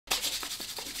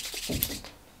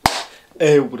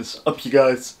Hey, what is up you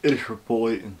guys? It is your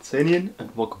boy Insanian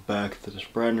and welcome back to this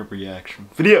brand new reaction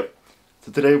video.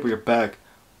 So today we are back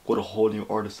with a whole new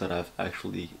artist that I've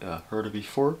actually heard of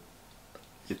before.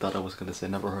 You thought I was gonna say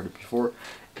never heard it before.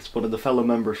 It's one of the fellow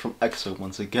members from EXO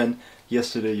once again.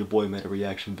 Yesterday your boy made a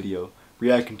reaction video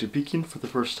reacting to Mmmh for the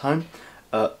first time.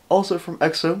 Also from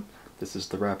EXO, this is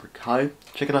the rapper Kai.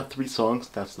 Checking out 3 songs,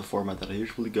 that's the format that I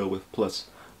usually go with, plus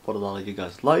what a lot of you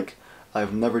guys like.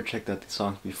 I've never checked out these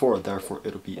songs before, therefore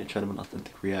it'll be a genuine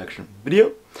authentic reaction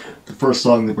video. The first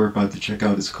song that we're about to check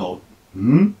out is called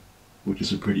Mmmh, which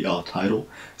is a pretty odd title.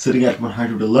 Sitting at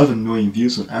 111 million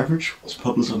views on average, was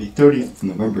published on the 30th of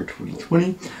November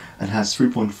 2020, and has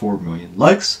 3.4 million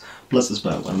likes. Plus it's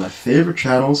by one of my favorite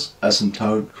channels,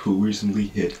 Town, who recently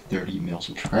hit 30 million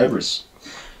subscribers.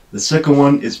 The second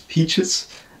one is Peaches.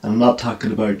 I'm not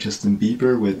talking about Justin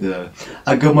Bieber with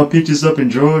I got my peaches up in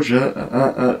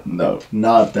Georgia. No,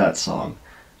 not that song.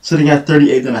 Sitting at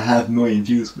 38.5 million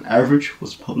views on average,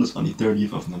 was published on the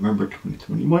 30th of November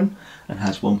 2021 and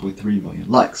has 1.3 million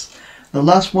likes. The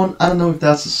last one, I don't know if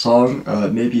that's a song,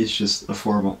 maybe it's just a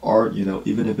form of art, you know,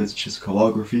 even if it's just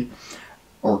choreography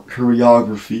or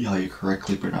choreography, how you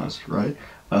correctly pronounce it, right?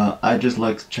 I just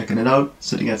like checking it out.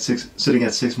 Sitting at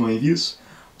 6 million views.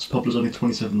 It's published on the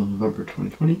 27th of November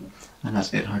 2020 and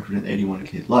has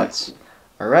 881k likes.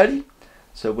 Alrighty,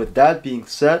 so with that being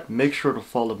said, make sure to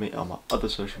follow me on my other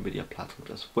social media platforms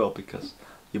as well, because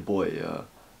your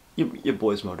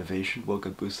boy's motivation will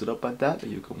get boosted up by that,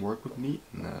 and you can work with me.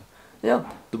 And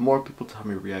yeah, the more people tell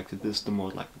me to react to this, the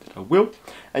more likely that I will.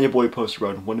 And your boy posts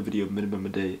around 1 video minimum a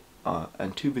day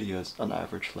and 2 videos on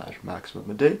average /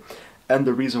 maximum a day. And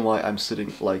the reason why I'm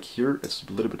sitting like here is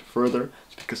a little bit further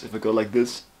is because if I go like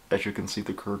this, as you can see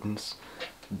the curtains,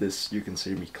 you can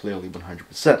see me clearly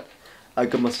 100%. I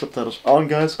got my subtitles on,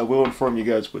 guys. I will inform you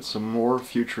guys with some more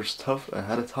future stuff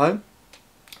ahead of time.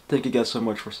 Thank you guys so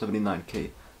much for 79k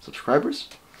subscribers.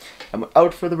 And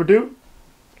without further ado,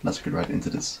 let's get right into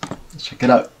this. Let's check it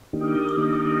out.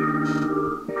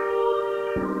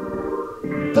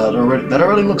 That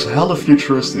already looks hella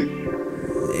futuristic.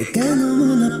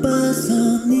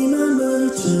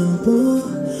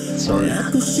 Sorry.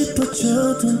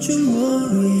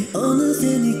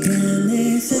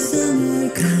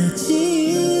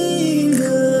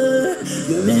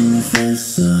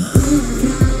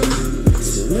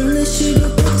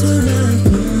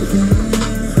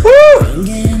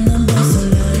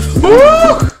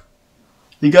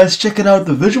 You guys checking out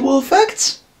the visual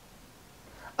effects?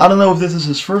 I don't know if this is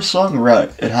his first song.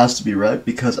 Right, it has to be, right?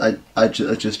 Because I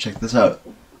just checked this out.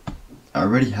 I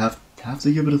already have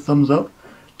to give it a thumbs up.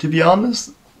 To be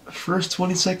honest, first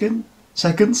 20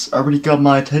 seconds already got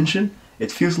my attention.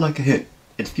 It feels like a hit.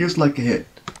 It feels like a hit.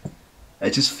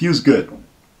 It just feels good.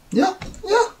 Yeah.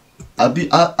 I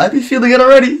be feeling it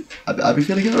already. I be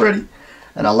feeling it already.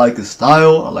 And I like the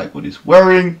style. I like what he's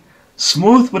wearing.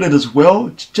 Smooth with it as well,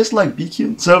 just like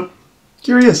Mmmh. So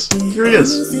curious.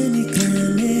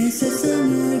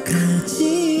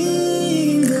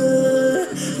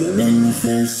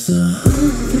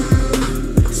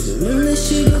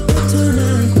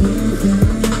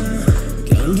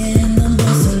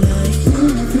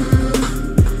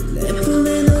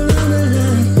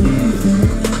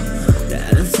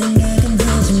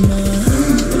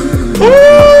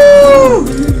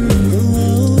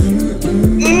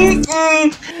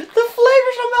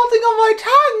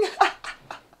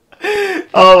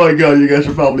 Oh my god, you guys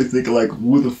are probably thinking like,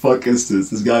 who the fuck is this?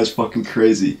 This guy's fucking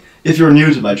crazy. If you're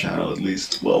new to my channel at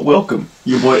least, well, welcome.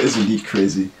 Your boy is indeed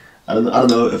crazy. I don't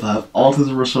know if I have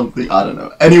autism or something, I don't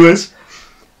know. Anyways,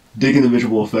 digging the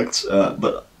visual effects,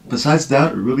 but besides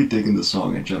that, really digging the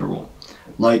song in general.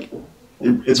 Like,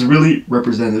 it's really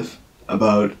representative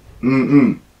about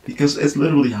because it's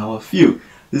literally how I feel.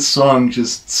 This song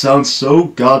just sounds so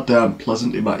goddamn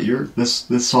pleasant in my ear. This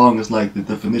song is like the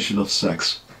definition of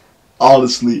sex.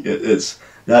 Honestly, it is.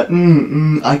 That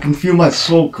I can feel my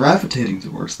soul gravitating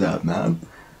towards that, man.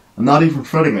 I'm not even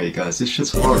fretting at you guys, this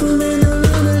shit's hard.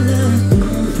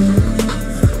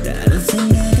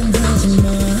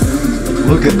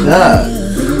 Look at that!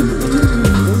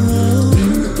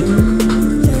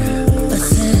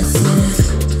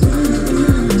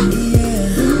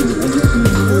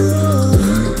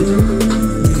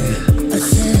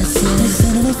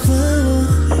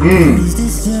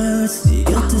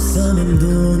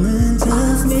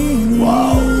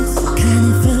 Wow.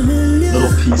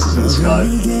 Little pieces in the sky.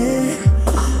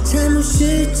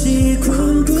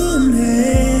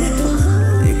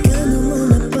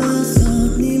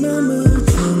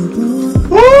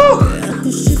 Woo!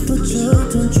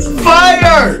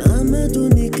 Fire!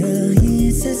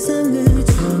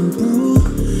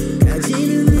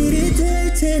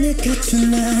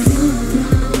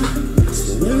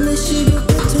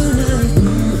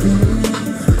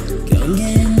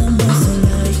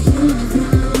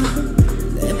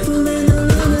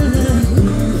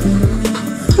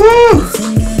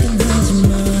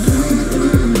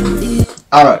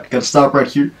 Alright, gotta stop right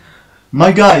here.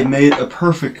 My guy made a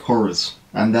perfect chorus,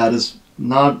 and that is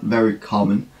not very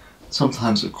common.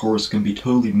 Sometimes a chorus can be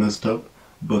totally messed up,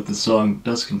 but the song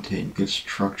does contain good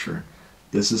structure.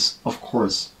 This is, of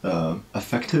course,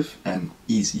 effective and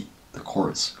easy, the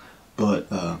chorus, but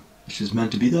it's just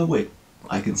meant to be that way.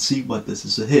 I can see why this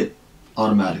is a hit,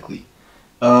 automatically.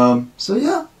 So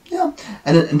yeah.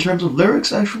 And in terms of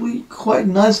lyrics, actually, quite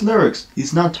nice lyrics.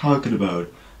 He's not talking about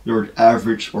your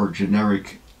average or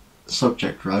generic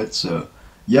subject, right? So,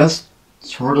 yes,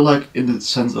 sort of like in the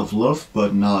sense of love,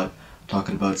 but not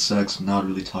talking about sex, not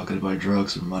really talking about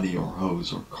drugs or money or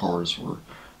hoes or cars or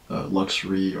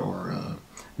luxury or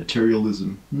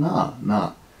materialism.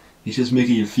 Nah. He's just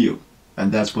making you feel.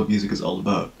 And that's what music is all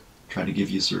about. Trying to give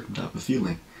you a certain type of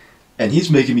feeling. And he's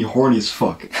making me horny as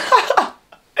fuck.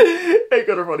 Ain't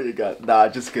gonna funny again. Nah,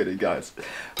 just kidding, guys.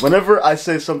 Whenever I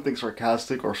say something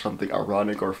sarcastic or something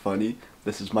ironic or funny,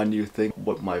 this is my new thing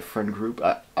with my friend group.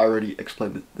 I already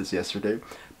explained this yesterday,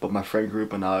 but my friend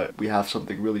group and I, we have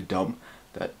something really dumb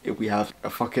that if we have a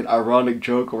fucking ironic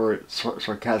joke or a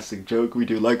sarcastic joke, we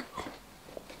do like,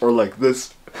 or like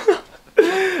this.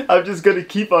 I'm just gonna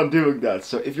keep on doing that.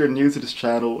 So if you're new to this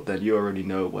channel, then you already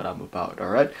know what I'm about,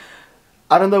 alright?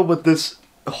 I don't know what this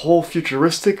whole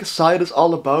futuristic side is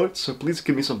all about, so please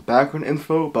give me some background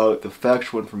info about the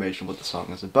factual information what the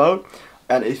song is about,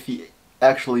 and if he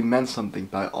actually meant something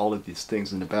by all of these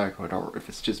things in the background, or if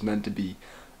it's just meant to be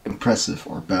impressive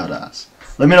or badass.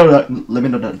 Let me know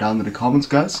that down in the comments,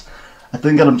 guys. I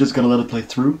think that I'm just gonna let it play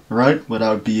through, right,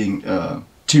 without being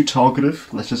too talkative.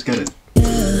 Let's just get it.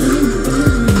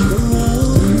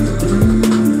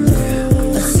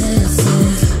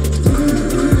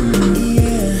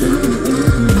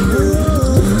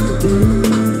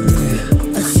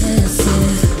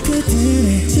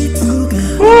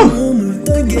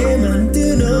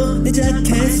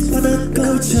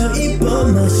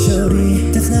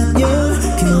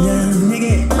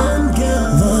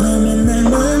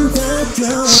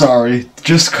 Sorry,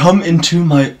 just come into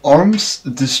my arms,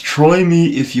 destroy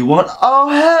me if you want. Oh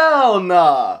hell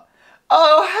nah!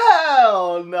 Oh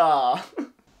hell nah!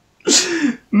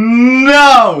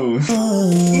 No!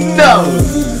 No!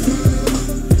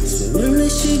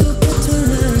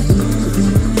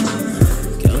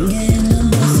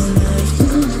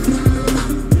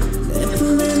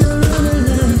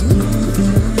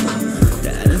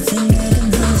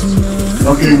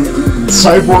 Fucking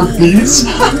cyborg bees.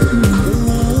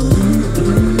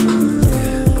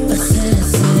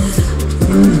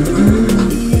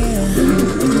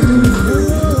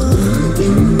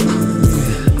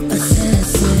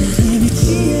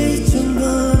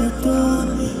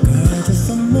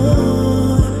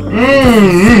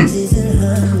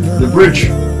 The bridge.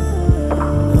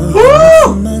 Woo!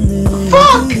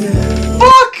 Fuck!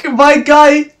 My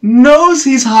guy knows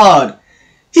he's hot.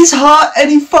 He's hot and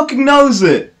he fucking knows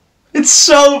it. It's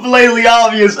so blatantly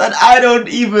obvious, and I'm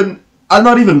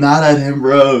not even mad at him,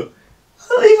 bro.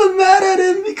 I'm not even mad at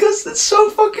him because it's so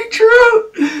fucking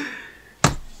true.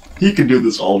 He can do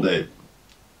this all day.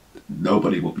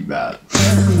 Nobody will be mad.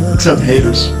 Except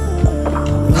haters.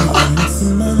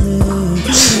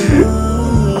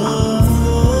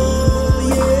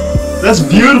 That's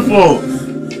beautiful!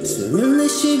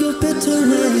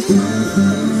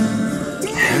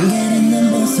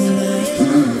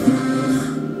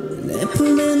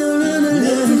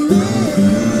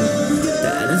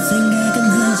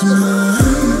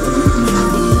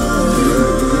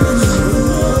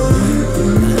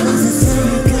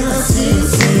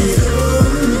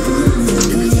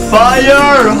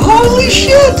 Fire! Holy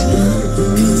shit!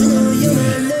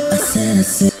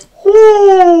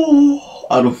 Ooh,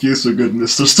 I don't feel so good,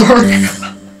 Mr. Stark.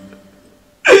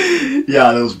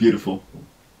 Yeah, that was beautiful.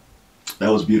 That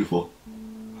was beautiful.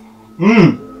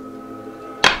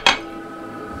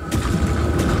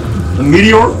 A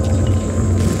meteor?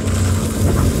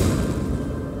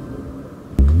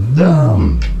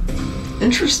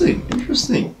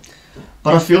 Interesting.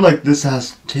 But I feel like this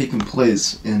has taken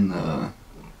place in,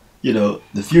 you know,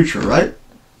 the future, right?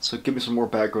 So give me some more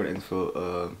background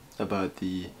info about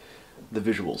the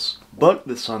visuals. But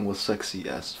this song was sexy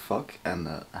as fuck, and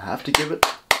I have to give it.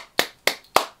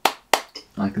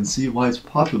 I can see why it's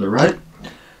popular, right?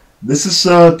 This is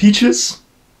Peaches.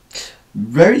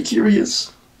 Very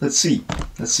curious. Let's see.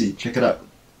 Check it out.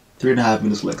 3.5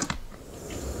 minutes later.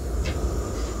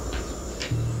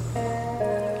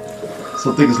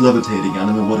 Something is levitating. I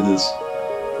don't know what it is.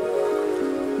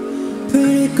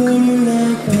 Pretty girl, you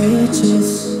like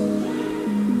peaches.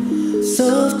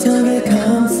 Soft하게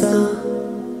감싸.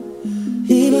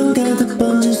 입안 가득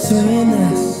번진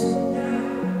sweetness.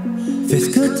 Feels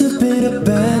good to be the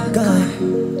bad guy.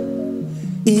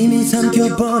 이미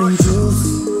삼켜버린 juice.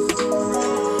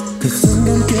 그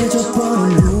순간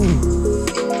깨져버린 you.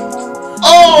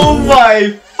 Oh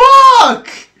my fuck!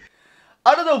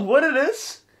 I don't know what it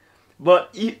is,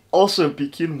 but also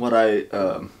begin what I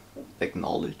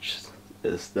acknowledged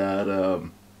is that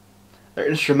their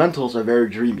instrumentals are very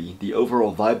dreamy. The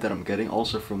overall vibe that I'm getting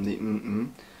also from the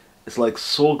it's like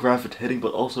soul gravid hitting,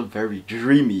 but also very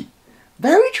dreamy.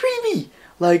 Very dreamy!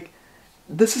 Like,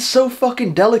 this is so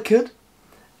fucking delicate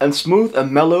and smooth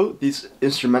and mellow. These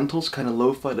instrumentals kind of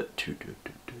lo-fi,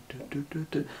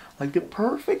 like the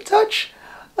perfect touch.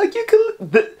 Like, you can...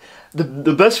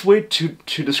 The best way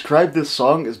to describe this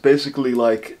song is basically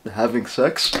like having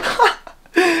sex.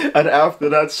 And after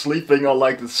that, sleeping on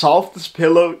like the softest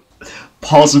pillow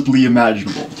possibly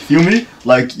imaginable. You feel me?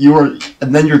 Like,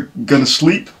 and then you're gonna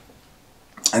sleep,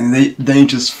 and then you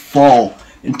just fall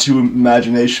into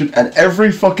imagination, and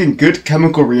every fucking good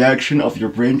chemical reaction of your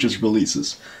brain just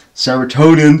releases.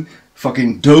 Serotonin,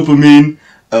 fucking dopamine,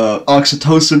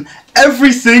 oxytocin,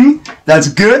 everything that's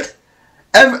good,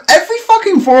 every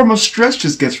fucking form of stress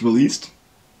just gets released.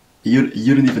 You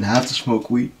don't even have to smoke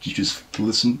weed, you just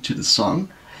listen to the song,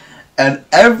 and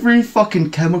every fucking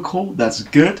chemical that's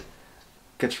good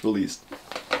gets released.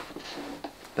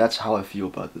 That's how I feel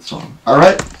about this song.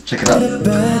 Alright, check it out.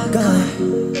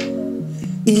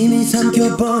 이미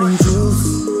삼켜버린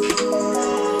juice.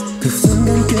 그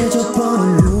순간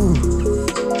깨져버린 you.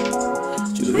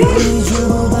 주변이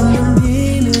주고받는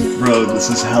비밀. Bro,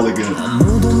 this is hella good.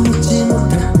 아무도 믿지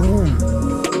못할 꿈.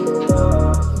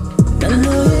 난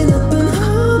너의 나쁜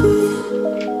hobby.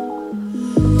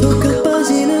 더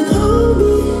가빠지는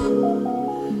hobby.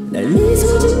 날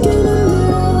미소 짓게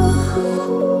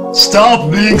만들어. Stop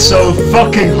being so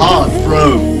fucking hot,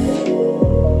 bro.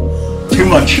 Too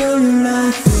much.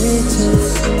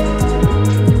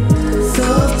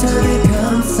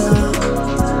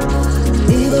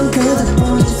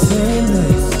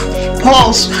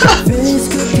 Pause.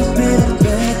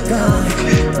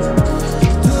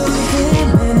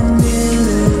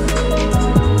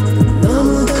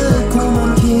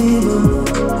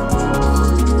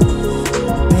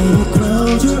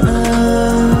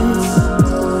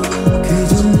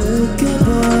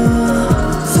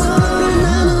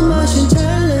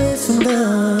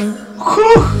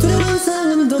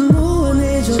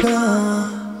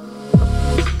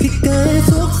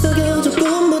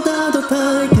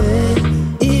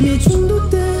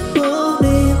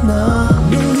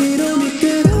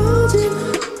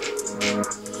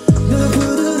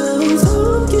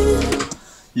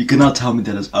 You cannot tell me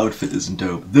that his outfit isn't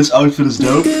dope. This outfit is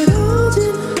dope.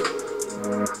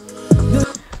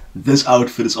 This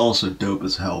outfit is also dope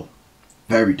as hell.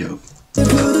 Very dope.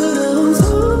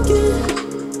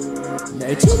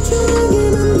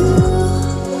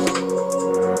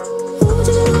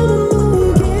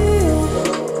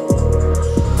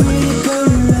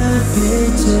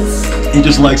 He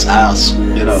just likes ass,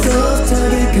 you know.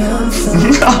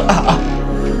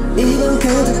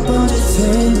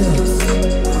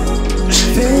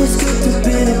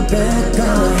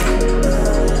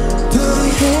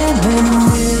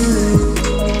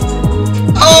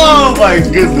 Oh my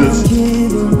goodness.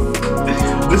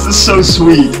 This is so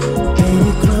sweet.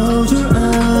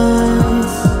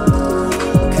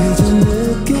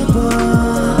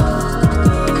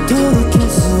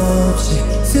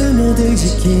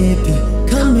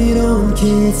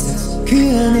 그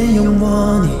안에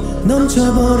영원히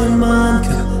넘쳐버릴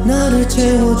만큼 나를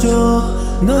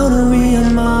채워줘. 너를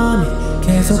위한 마음이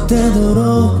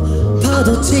계속되도록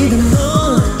파도치던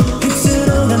넌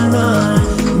휩쓸어간 날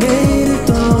내일을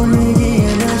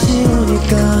떠올리기엔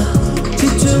아쉬우니까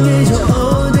집중해줘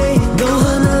all day. 너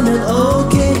하나면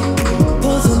okay.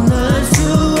 벗어날 수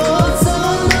없어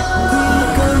널.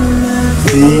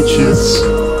 Beaches.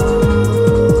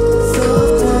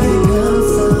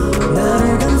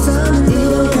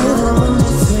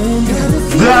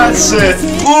 That's it!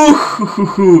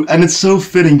 Ooh, and it's so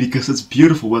fitting because it's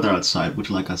beautiful weather outside, which,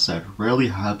 like I said, rarely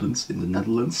happens in the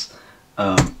Netherlands.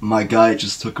 My guy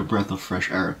just took a breath of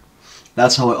fresh air.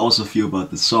 That's how I also feel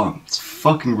about this song. It's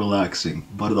fucking relaxing,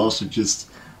 but it also just,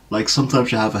 like,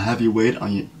 sometimes you have a heavy weight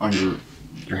on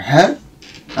your head.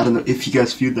 I don't know if you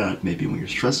guys feel that, maybe when you're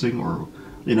stressing or,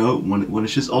 you know, when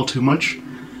it's just all too much.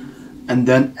 And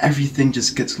then everything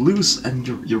just gets loose and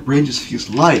your brain just feels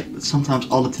light. But sometimes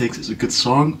all it takes is a good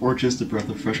song or just a breath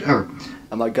of fresh air.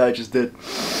 And my guy just did.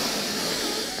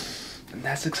 And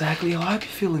that's exactly how I be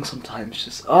feeling sometimes.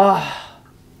 Just,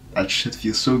 that shit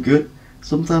feels so good.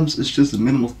 Sometimes it's just a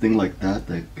minimal thing like that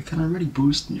that can already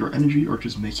boost your energy or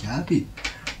just make you happy.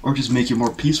 or just make it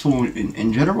more peaceful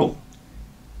in general.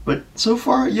 But so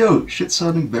far, yo, shit's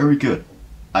sounding very good.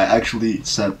 I actually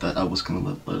said that I was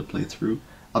gonna let it play through.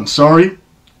 I'm sorry,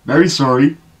 very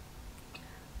sorry.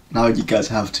 Now you guys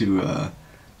have to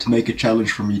make a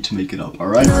challenge for me to make it up,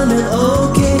 alright?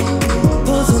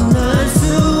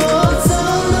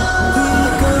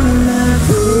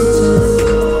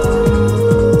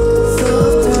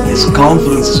 His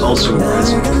confidence is also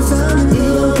rising.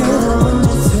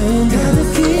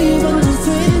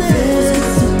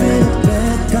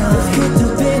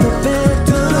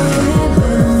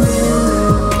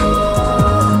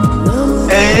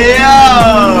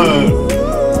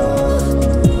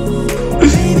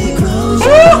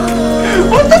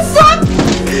 What the fuck?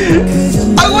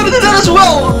 I want to do that as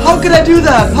well! How could I do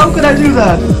that? How could I do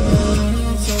that?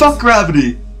 Fuck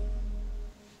gravity.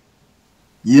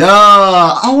 Yeah,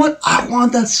 I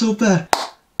want that so bad.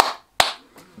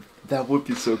 That would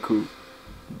be so cool.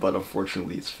 But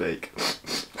unfortunately it's fake.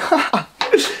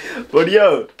 But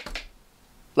yo,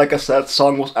 like I said,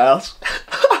 song was ass.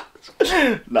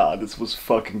 Nah, this was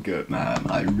fucking good, man.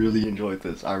 I really enjoyed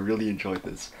this.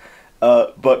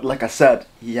 But like I said,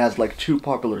 he has like 2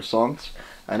 popular songs.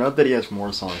 I know that he has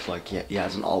more songs, like he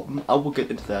has an album. I will get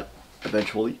into that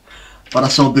eventually. But I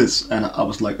saw this and I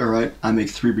was like, alright, I make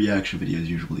 3 reaction videos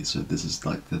usually, so this is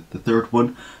like the 3rd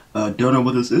one. Don't know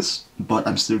what this is, but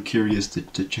I'm still curious to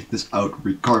check this out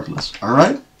regardless,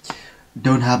 alright?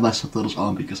 Don't have my subtitles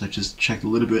on because I just checked a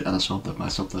little bit and I saw that my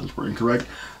subtitles were incorrect,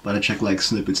 but I checked like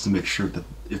snippets to make sure that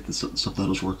if the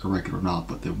subtitles were correct or not,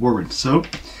 but they weren't. So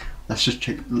let's just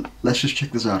check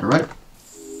this out, alright?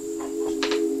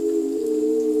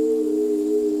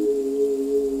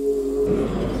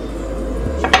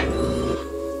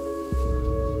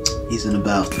 He's in a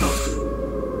bathtub.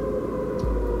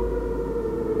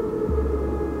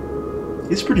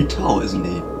 He's pretty tall, isn't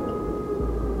he?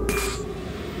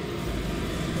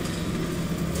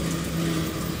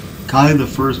 Kai, the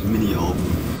first mini album.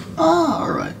 Ah,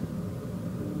 alright.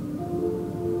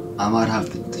 I might have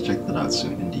to check that out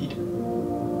soon, indeed.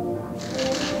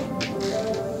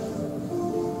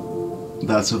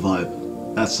 That's a vibe.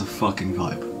 That's a fucking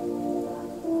vibe.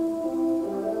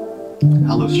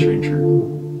 Hello, stranger.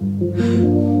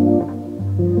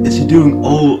 Is he doing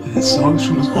all his songs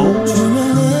from his album?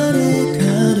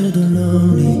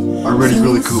 Already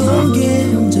really cool,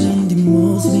 man.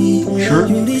 Sure?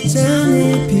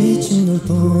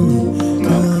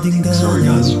 No. Sorry,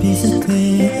 guys.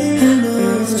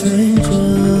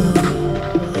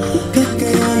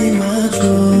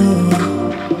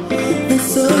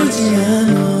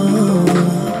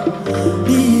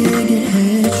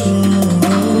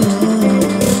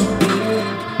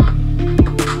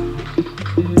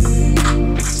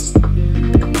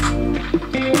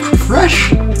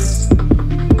 Fresh.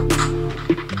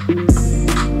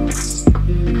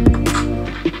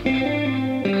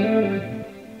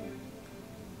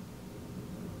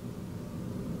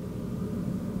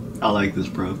 I like this,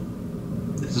 bro.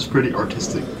 This is pretty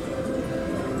artistic.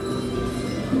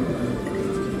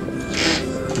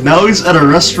 Now he's at a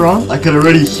restaurant. I can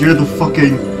already hear the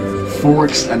fucking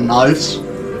forks and knives.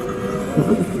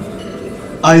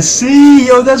 I see!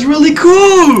 Yo, that's really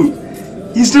cool!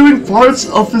 He's doing parts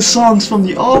of his songs from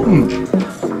the album.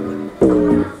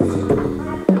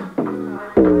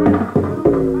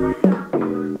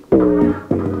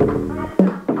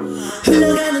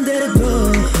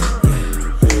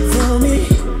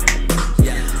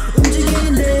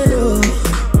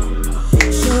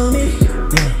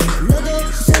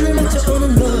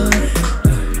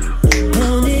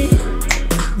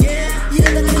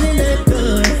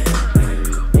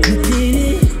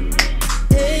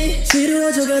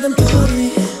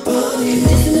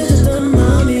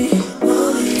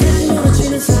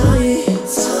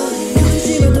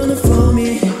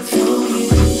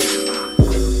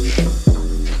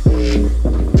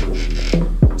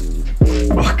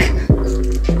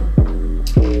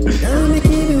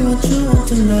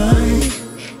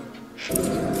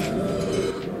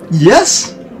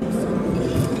 Yes!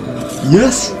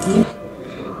 Yes!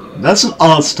 That's an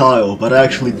odd style, but I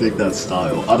actually dig that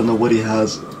style. I don't know what he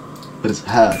has, but it's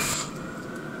hat.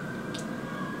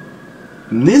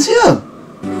 Amnesia!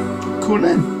 Cool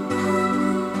name.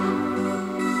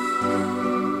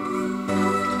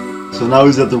 So now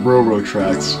he's at the railroad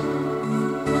tracks.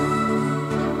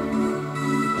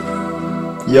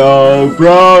 Yo,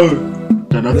 bro!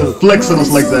 Don't have to flex on us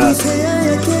like that.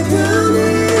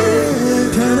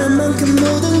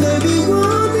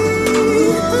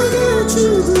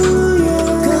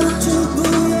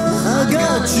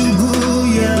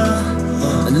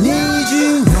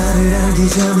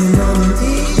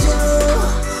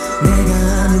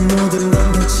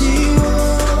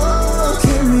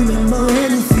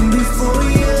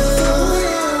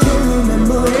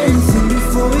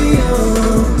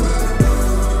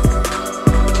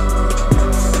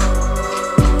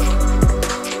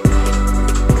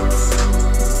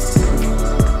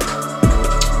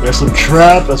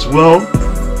 trap as well.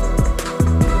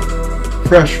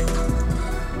 Fresh.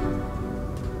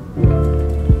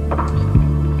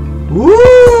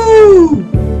 Woo!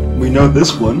 We know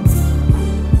this one.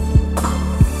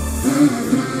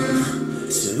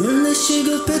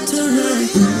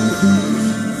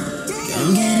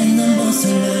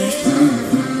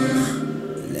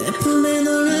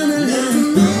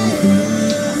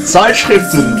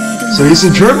 Zeitschriften. So he's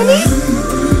in Germany?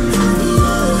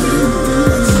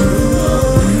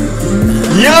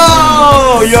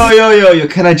 Yo!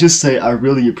 Can I just say, I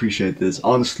really appreciate this.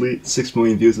 Honestly, 6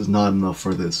 million views is not enough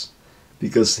for this.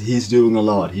 Because he's doing a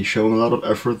lot. He's showing a lot of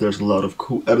effort. There's a lot of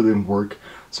cool editing work.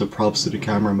 So props to the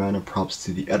cameraman and props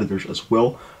to the editors as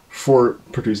well for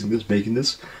producing this, making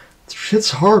this.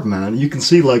 Shit's hard, man. You can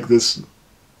see like this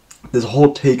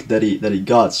whole take that he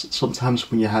got. Sometimes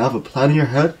when you have a plan in your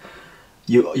head,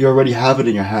 you already have it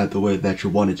in your head the way that you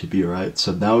want it to be, right?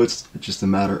 So now it's just a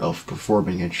matter of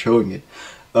performing and showing it.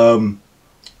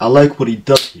 I like what he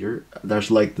does here. There's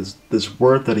like this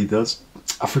word that he does.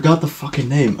 I forgot the fucking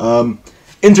name.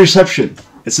 Interception.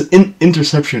 It's an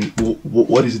interception.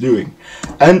 What he's doing,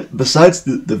 and besides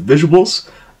the visuals,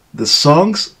 the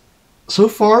songs so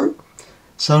far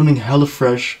sounding hella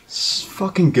fresh,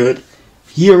 fucking good.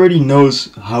 He already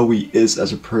knows how he is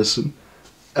as a person,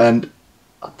 and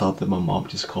I thought that my mom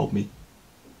just called me.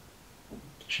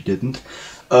 She didn't.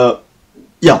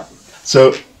 Yeah.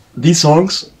 So these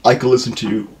songs I can listen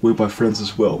to with my friends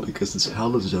as well because it's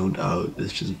hella zoned out.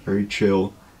 It's just very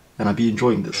chill, and I be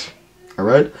enjoying this.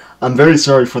 Alright? I'm very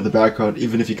sorry for the background,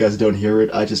 even if you guys don't hear it.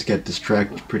 I just get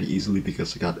distracted pretty easily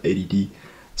because I got ADD.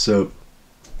 So,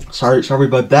 sorry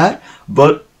about that.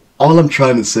 But all I'm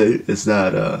trying to say is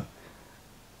that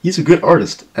he's a good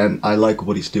artist, and I like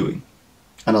what he's doing.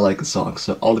 And I like the songs.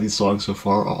 So all of these songs so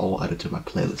far are all added to my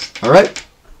playlist. Alright?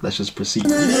 Let's just proceed.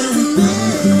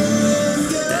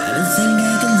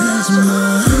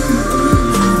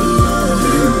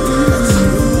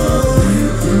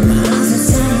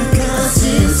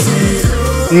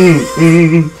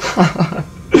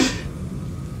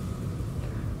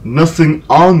 Nothing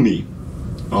on me.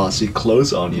 Oh, I see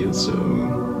clothes on you, so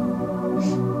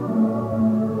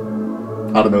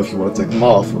I don't know if you want to take them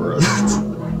off or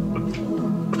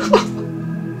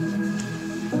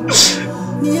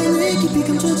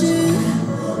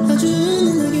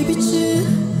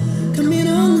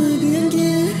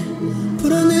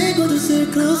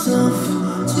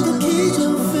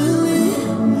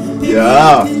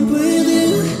yeah.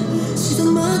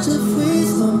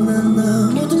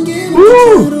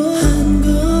 Woo!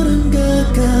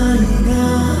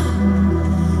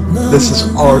 This is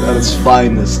art at its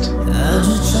finest.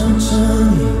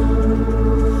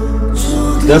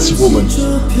 That's a woman,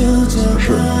 for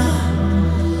sure.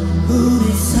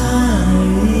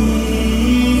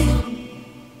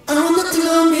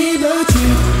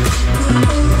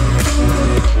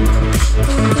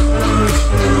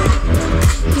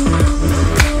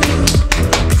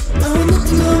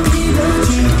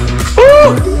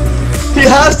 He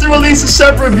has to release a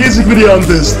separate music video on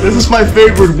this. This is my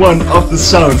favorite one of the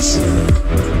sounds.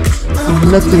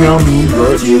 Nothing on me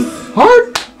but you.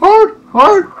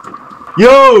 Hard.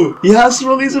 Yo, he has to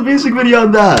release a music video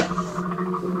on that.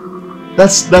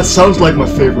 That sounds like my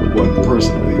favorite one,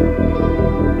 personally.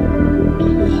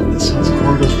 Oh, this sounds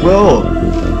hard as well.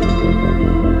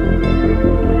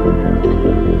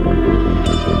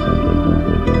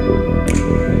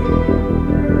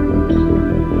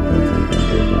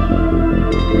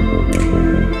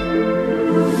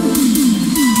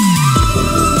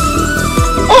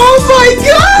 Oh my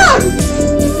god!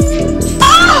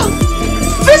 Ah!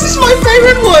 This is my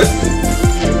favorite one!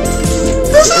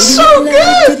 This is so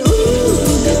good!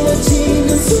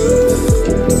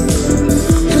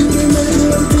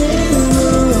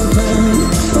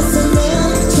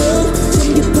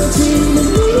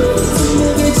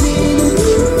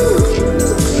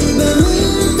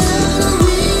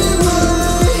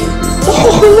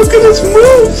 Oh, look at his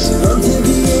moves!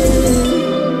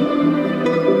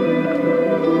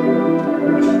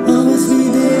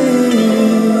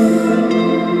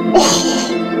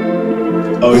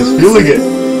 Oh, he's feeling it.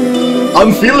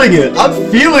 I'm feeling it. I'm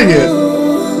feeling it.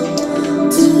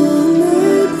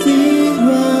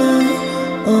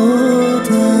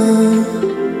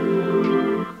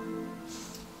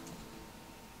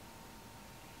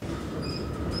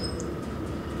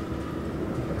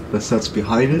 The sets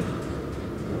behind it.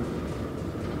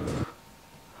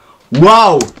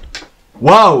 Wow.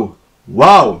 Wow.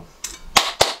 Wow.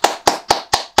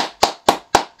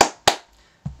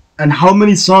 And how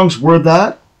many songs were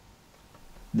that?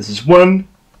 This is 1,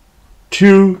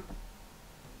 2,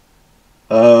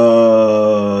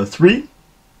 3,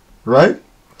 right?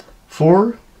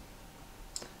 4,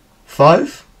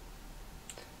 5,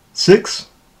 6.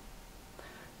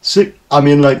 I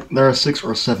mean, like, there are 6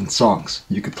 or 7 songs.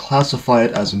 You could classify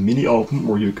it as a mini album,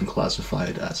 or you can classify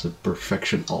it as a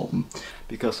perfection album.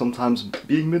 Because sometimes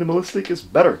being minimalistic is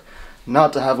better.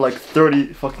 Not to have like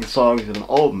 30 fucking songs in an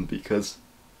album, because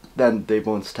then they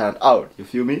won't stand out, you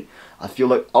feel me? I feel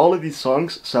like all of these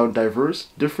songs sound diverse,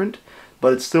 different,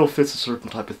 but it still fits a certain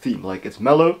type of theme. Like, it's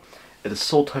mellow, it is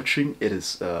soul-touching, it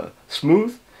is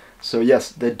smooth. So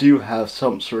yes, they do have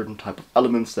some certain type of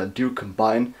elements that do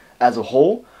combine as a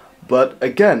whole, but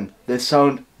again, they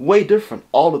sound way different,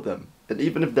 all of them. And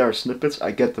even if there are snippets,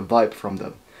 I get the vibe from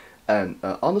them. And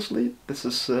honestly, this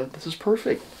is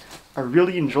perfect. I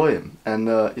really enjoy him. And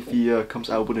if he comes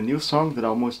out with a new song, then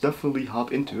I'll most definitely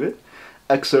hop into it.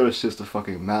 EXO is just a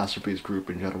fucking masterpiece group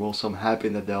in general, so I'm happy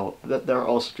that they're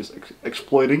also just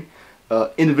exploiting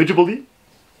individually.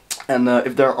 And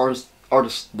if there are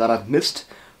artists that I've missed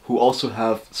who also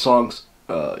have songs,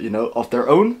 you know, of their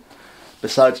own,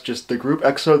 besides just the group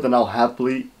EXO, then I'll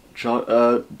happily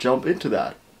jump into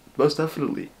that. Most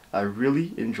definitely. I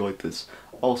really enjoyed this.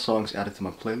 All songs added to my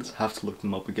playlist. Have to look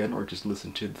them up again or just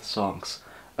listen to the songs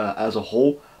as a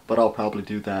whole. But I'll probably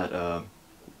do that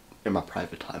in my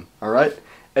private time. Alright?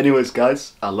 Anyways,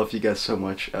 guys, I love you guys so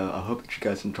much. I hope that you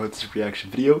guys enjoyed this reaction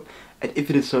video. And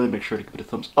if it is so, then make sure to give it a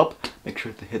thumbs up. Make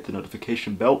sure to hit the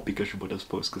notification bell because your boy does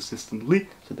post consistently,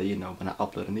 so that you know when I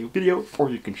upload a new video. Or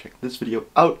you can check this video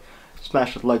out.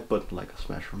 Smash that like button like I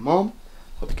smash your mom.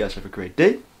 Hope you guys have a great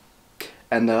day.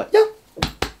 And yeah.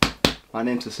 My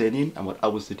name's Asanian, and what I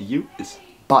will say to you is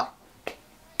bye.